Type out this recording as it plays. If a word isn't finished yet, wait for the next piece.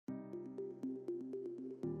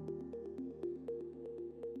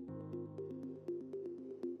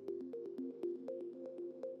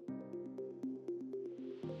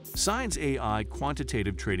ScienceAI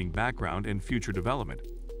quantitative trading background and future development.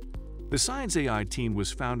 The ScienceAI team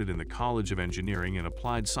was founded in the College of Engineering and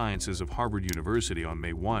Applied Sciences of Harvard University on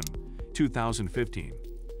May 1, 2015.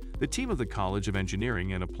 The team of the College of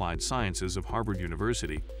Engineering and Applied Sciences of Harvard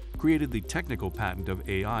University created the technical patent of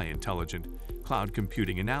AI intelligent cloud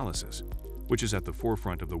computing analysis, which is at the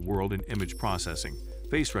forefront of the world in image processing,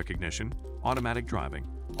 face recognition, automatic driving,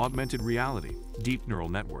 augmented reality, deep neural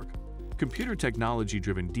network, computer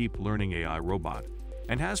technology-driven deep learning AI robot,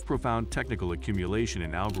 and has profound technical accumulation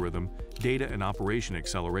in algorithm, data, and operation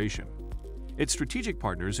acceleration. Its strategic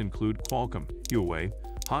partners include Qualcomm, Huawei,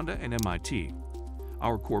 Honda, and MIT.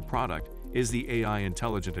 Our core product is the AI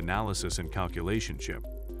Intelligent Analysis and Calculation chip,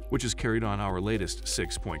 which is carried on our latest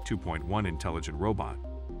 6.2.1 intelligent robot.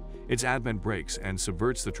 Its advent breaks and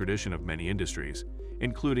subverts the tradition of many industries,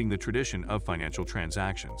 including the tradition of financial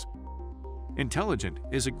transactions. Intelligent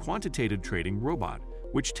is a quantitative trading robot,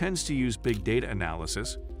 which tends to use big data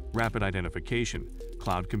analysis, rapid identification,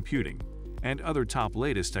 cloud computing, and other top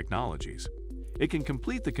latest technologies. It can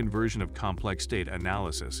complete the conversion of complex data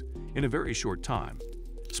analysis in a very short time.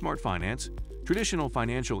 Smart finance, traditional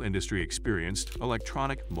financial industry experienced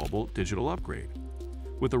electronic, mobile, digital upgrade.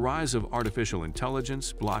 With the rise of artificial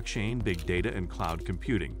intelligence, blockchain, big data, and cloud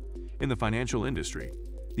computing in the financial industry,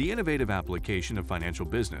 the innovative application of financial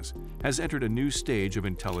business has entered a new stage of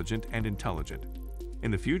intelligent and intelligent.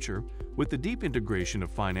 In the future, with the deep integration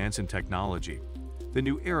of finance and technology, the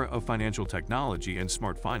new era of financial technology and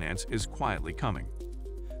smart finance is quietly coming.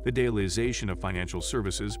 The dailyization of financial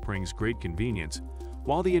services brings great convenience,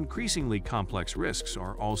 while the increasingly complex risks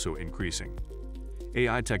are also increasing.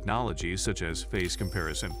 AI technologies such as face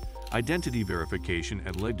comparison, identity verification,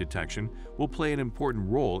 and leg detection will play an important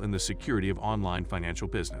role in the security of online financial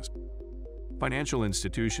business. Financial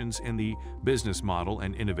institutions in the business model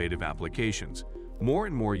and innovative applications, more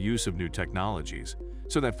and more use of new technologies,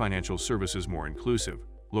 so that financial services more inclusive,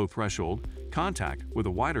 low threshold, contact with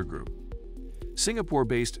a wider group.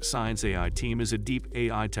 Singapore-based ScienceAI team is a deep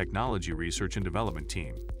AI technology research and development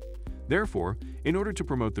team. Therefore, in order to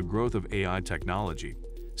promote the growth of AI technology,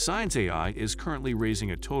 ScienceAI is currently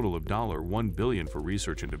raising a total of $1 billion for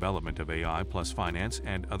research and development of AI plus finance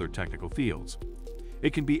and other technical fields.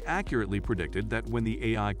 It can be accurately predicted that when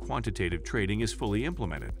the AI quantitative trading is fully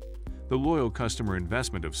implemented, the loyal customer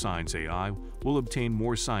investment of ScienceAI will obtain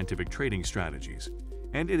more scientific trading strategies,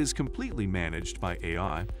 and it is completely managed by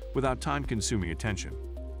AI without time-consuming attention.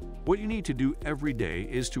 What you need to do every day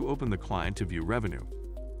is to open the client to view revenue.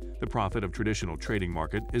 The profit of traditional trading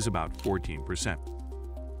market is about 14%.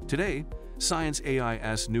 Today,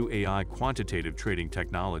 ScienceAI's new AI quantitative trading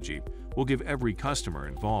technology will give every customer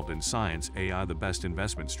involved in ScienceAI the best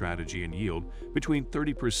investment strategy and yield between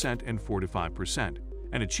 30% and 45%,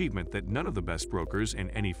 an achievement that none of the best brokers in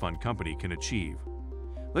any fund company can achieve.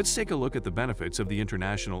 Let's take a look at the benefits of the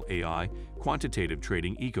international AI quantitative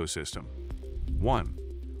trading ecosystem. 1.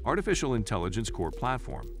 Artificial Intelligence Core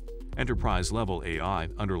Platform. Enterprise-level AI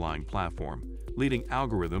underlying platform, leading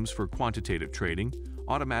algorithms for quantitative trading,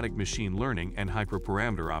 automatic machine learning, and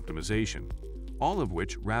hyperparameter optimization, all of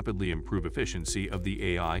which rapidly improve efficiency of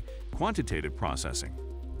the AI quantitative processing.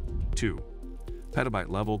 2.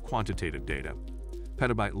 Petabyte-level quantitative data.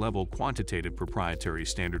 Petabyte-level quantitative proprietary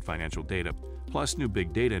standard financial data, plus new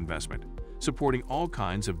big data investment, supporting all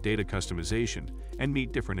kinds of data customization and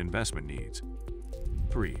meet different investment needs.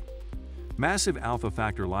 3. Massive Alpha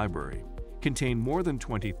Factor Library, contain more than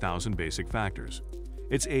 20,000 basic factors.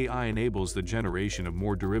 Its AI enables the generation of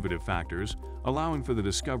more derivative factors, allowing for the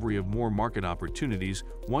discovery of more market opportunities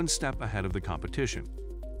one step ahead of the competition.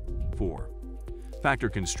 4. Factor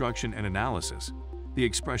construction and analysis. The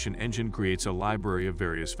expression engine creates a library of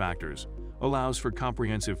various factors, allows for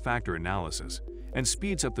comprehensive factor analysis, and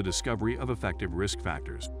speeds up the discovery of effective risk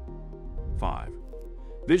factors. 5.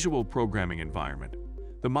 Visual programming environment.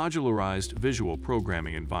 The modularized visual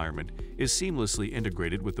programming environment is seamlessly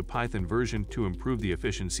integrated with the Python version to improve the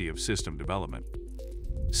efficiency of system development.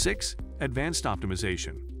 6. Advanced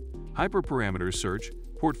optimization. Hyperparameter search,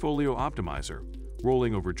 portfolio optimizer,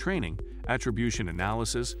 rolling over training, attribution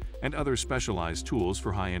analysis, and other specialized tools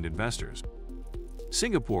for high-end investors.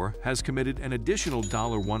 Singapore has committed an additional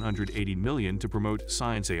 $180 million to promote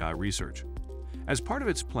ScienceAI research. As part of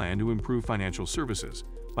its plan to improve financial services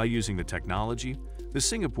by using the technology, the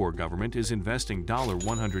Singapore government is investing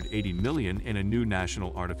 $180 million in a new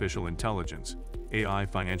national artificial intelligence AI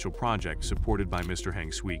financial project supported by Mr.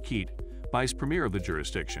 Heng Swee Keat, Vice Premier of the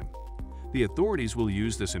jurisdiction. The authorities will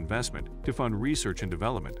use this investment to fund research and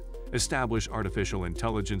development, establish Artificial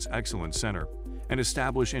Intelligence Excellence Center, and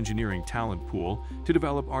establish engineering talent pool to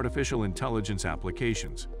develop artificial intelligence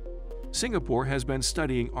applications. Singapore has been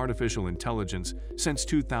studying artificial intelligence since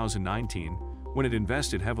 2019, when it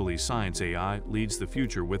invested heavily. ScienceAI leads the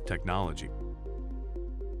future with technology.